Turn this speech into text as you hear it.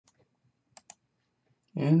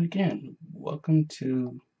And again, welcome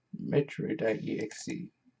to Metroid.EXE.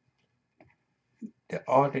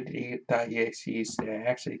 All the .exes that I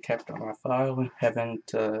actually kept on my file and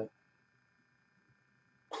haven't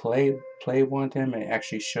play one of them and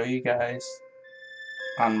actually show you guys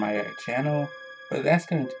on my channel. But that's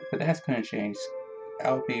gonna change.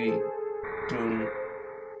 I'll be doing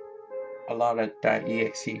a lot of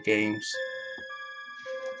 .exe games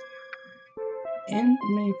in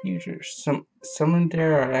the near future. Some of them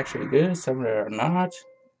there are actually good, some of them are not.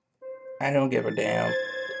 I don't give a damn.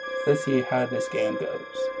 Let's see how this game goes.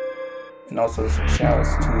 And also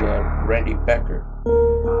shouts to Randy Becker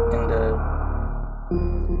and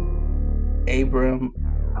Abram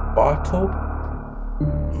Bottle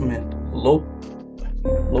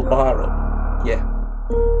Lobato. Yeah,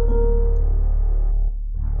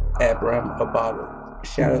 Abram Abato.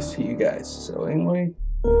 Shoutouts to you guys. So anyway,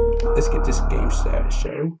 let's get this game started,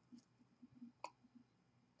 shall we?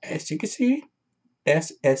 As you can see,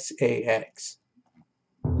 SSAX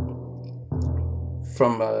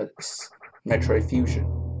from Metroid Fusion.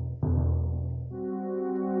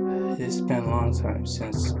 It's been a long time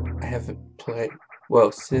since I haven't played.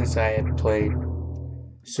 Well, since I have played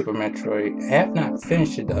Super Metroid. I have not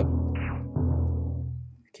finished it though.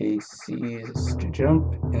 Okay, C is to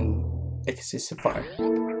jump and X is to fire.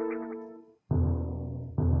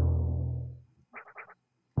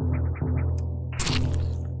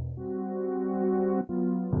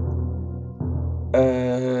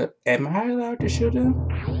 Am I allowed to shoot him?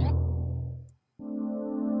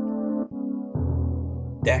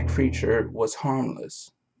 That creature was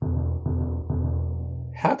harmless.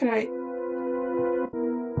 How can I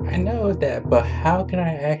know that, but how can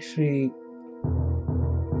I actually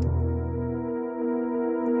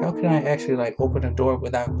like open a door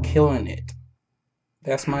without killing it?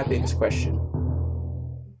 That's my biggest question.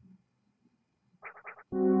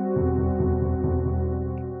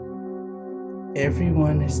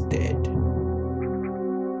 Everyone is dead.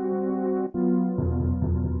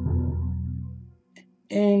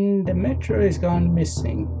 And the metro is gone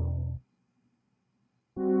missing.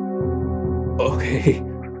 Okay,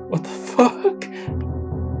 what the fuck?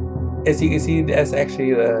 As you can see, that's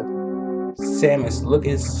actually the Samus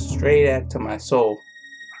looking straight at my soul.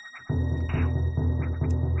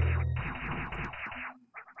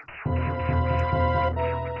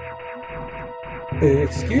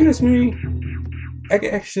 Excuse me, I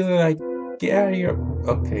can actually like get out of here.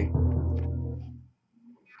 Okay,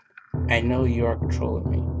 I know you are controlling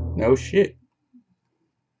me. No shit.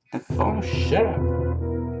 The phone, shut up.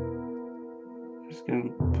 Just gonna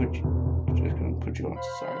put you on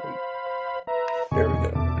silent. There we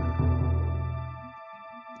go.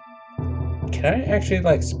 Can I actually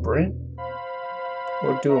like sprint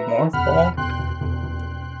or do a morph ball?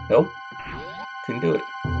 Nope, couldn't do it.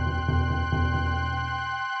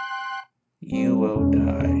 You will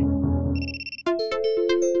die.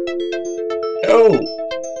 Oh!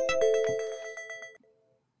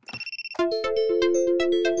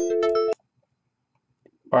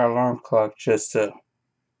 My alarm clock just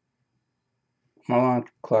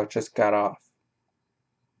got off.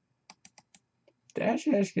 Did I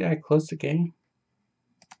actually like close the game?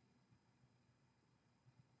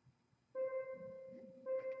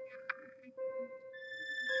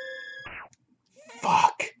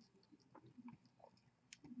 Fuck.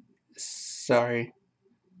 Sorry.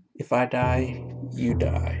 If I die, you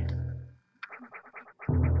die.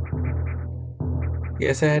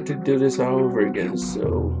 Guess I had to do this all over again,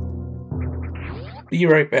 so be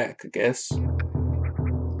right back, I guess.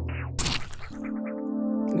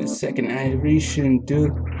 The second, I really shouldn't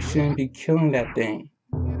be killing that thing.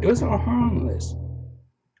 It was all harmless.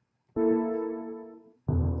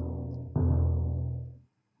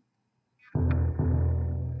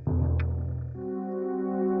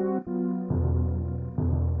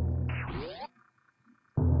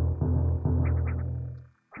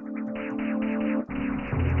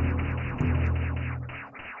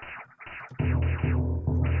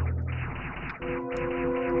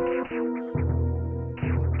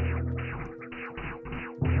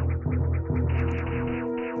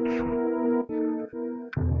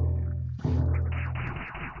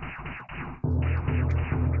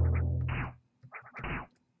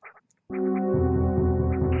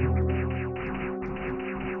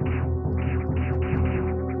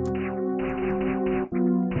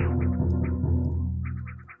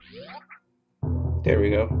 There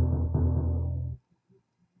we go.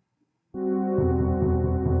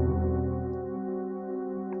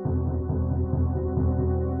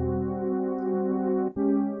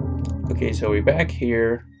 Okay, so we're back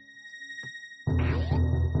here.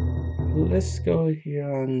 let's go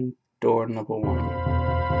here on door number 1.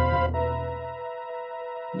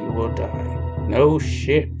 You will die. No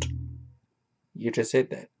shit. You just said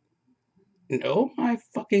that. Oh my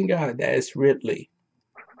fucking god, that is Ridley.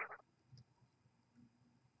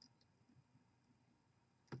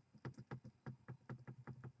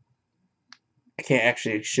 I can't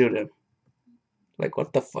actually shoot him. Like,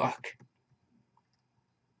 what the fuck?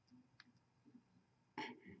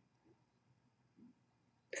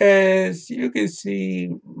 As you can see,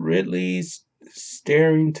 Ridley's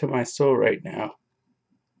staring to my soul right now.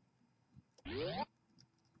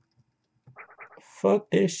 Fuck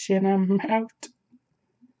this shit, I'm out.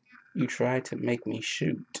 You tried to make me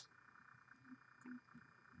shoot,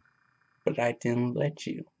 but I didn't let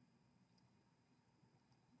you.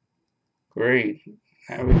 Great.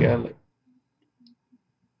 Now we gotta.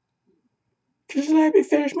 Just let me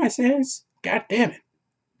finish my sentence. God damn it.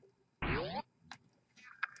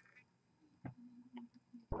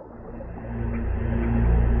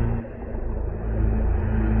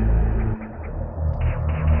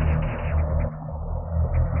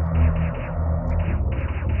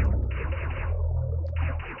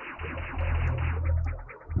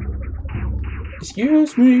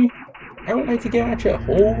 Excuse me. I would like to get at you.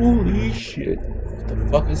 Holy shit. What the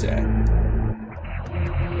fuck is that?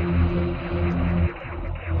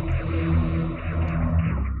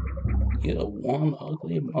 You one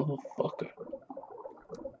ugly motherfucker.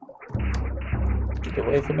 Get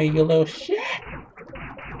away from me, you little shit.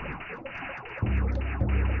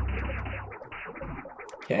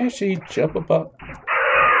 Can I actually jump above?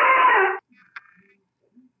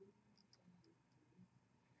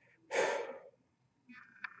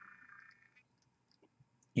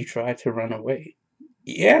 You tried to run away.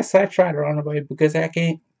 Yes, I tried to run away because I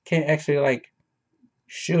can't actually like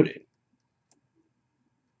shoot it.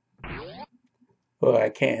 Well, I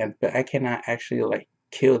can, but I cannot actually like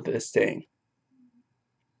kill this thing.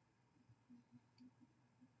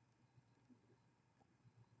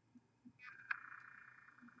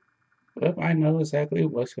 Well, I know exactly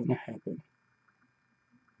what's gonna happen.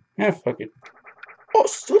 Ah, fuck it. Oh,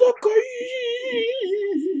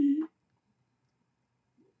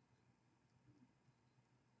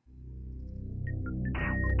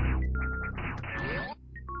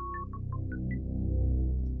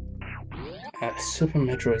 Super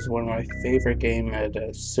Metroid is one of my favorite games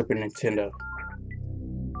at Super Nintendo.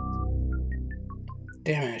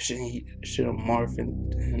 Damn it, I should have morphed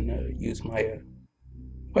and used my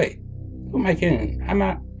wait, who am I kidding? I'm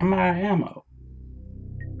out of ammo.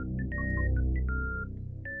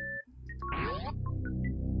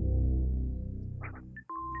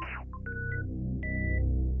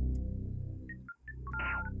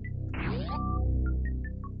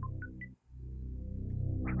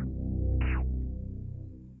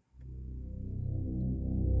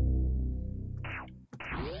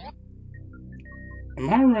 Am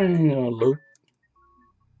I running a loop?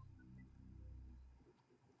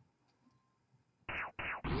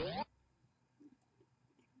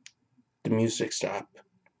 The music stopped.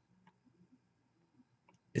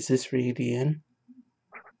 Is this really the end?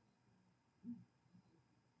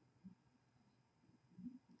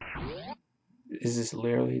 Is this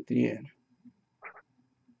literally the end?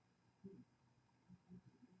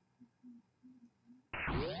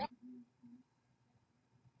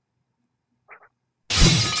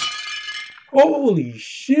 Holy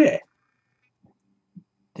shit!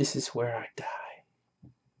 This is where I die.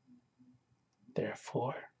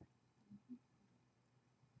 Therefore,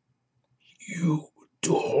 you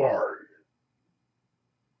die.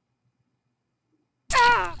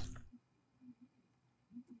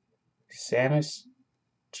 Samus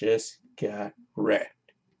just got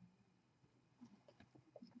wrecked.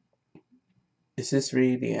 Is this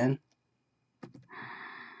really the end?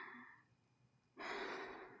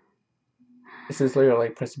 This is literally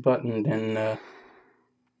like press a button, then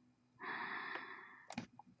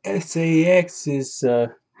SAX is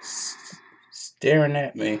staring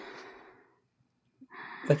at me.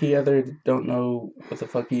 Like he either don't know what the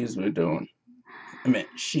fuck he's been doing. I mean,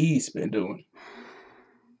 she's been doing.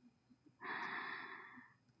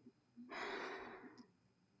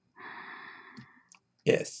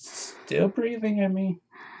 Yes, still breathing at me.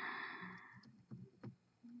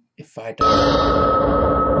 If I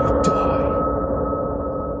die, you die.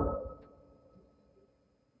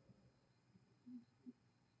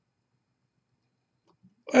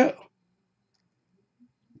 Well,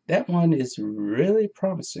 that one is really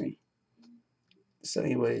promising. So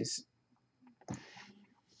anyways,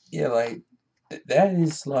 yeah, like, that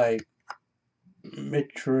is like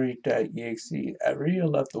Metroid.EXE. I really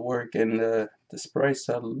love the work and the the sprites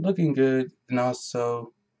are looking good, and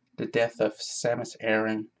also the death of Samus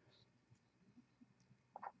Aran.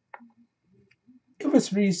 It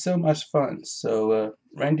was really so much fun. So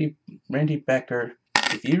Randy Becker,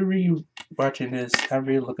 if you're really watching this, I'm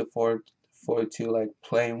really looking forward to like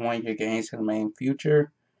playing one of your games in the main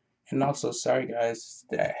future. And also, sorry guys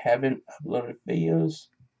that I haven't uploaded videos,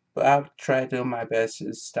 but I'll try doing my best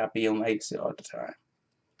to stop being lazy all the time.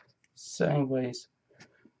 So anyways,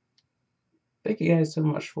 thank you guys so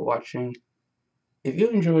much for watching. If you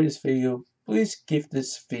enjoyed this video, please give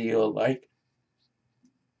this video a like.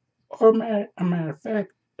 Or a matter of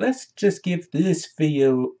fact, let's just give this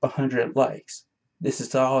video 100 likes. This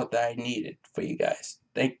is all that I needed for you guys.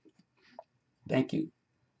 Thank you.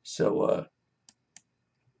 So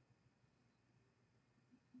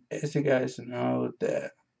as you guys know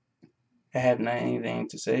that I have not anything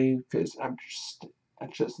to say because I'm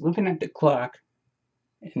just looking at the clock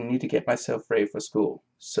and need to get myself ready for school.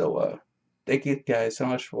 So thank you guys so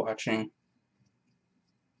much for watching.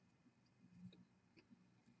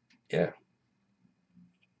 Yeah.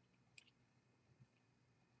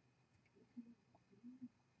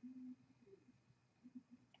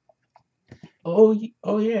 Oh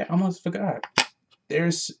yeah, I almost forgot.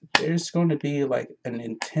 There's going to be like a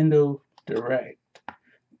Nintendo Direct,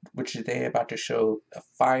 which they about to show a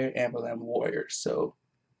Fire Emblem Warrior. So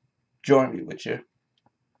join me with you.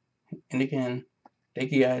 And again,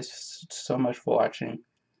 thank you guys so much for watching.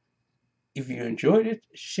 If you enjoyed it,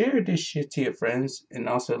 share this shit to your friends, and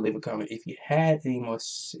also leave a comment if you had any more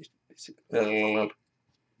speechless.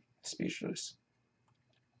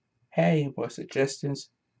 Had any more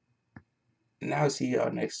suggestions, and I'll see y'all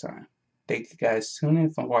next time. Thank you guys tuning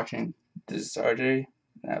in for watching. This is RJ,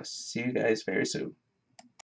 and I'll see you guys very soon.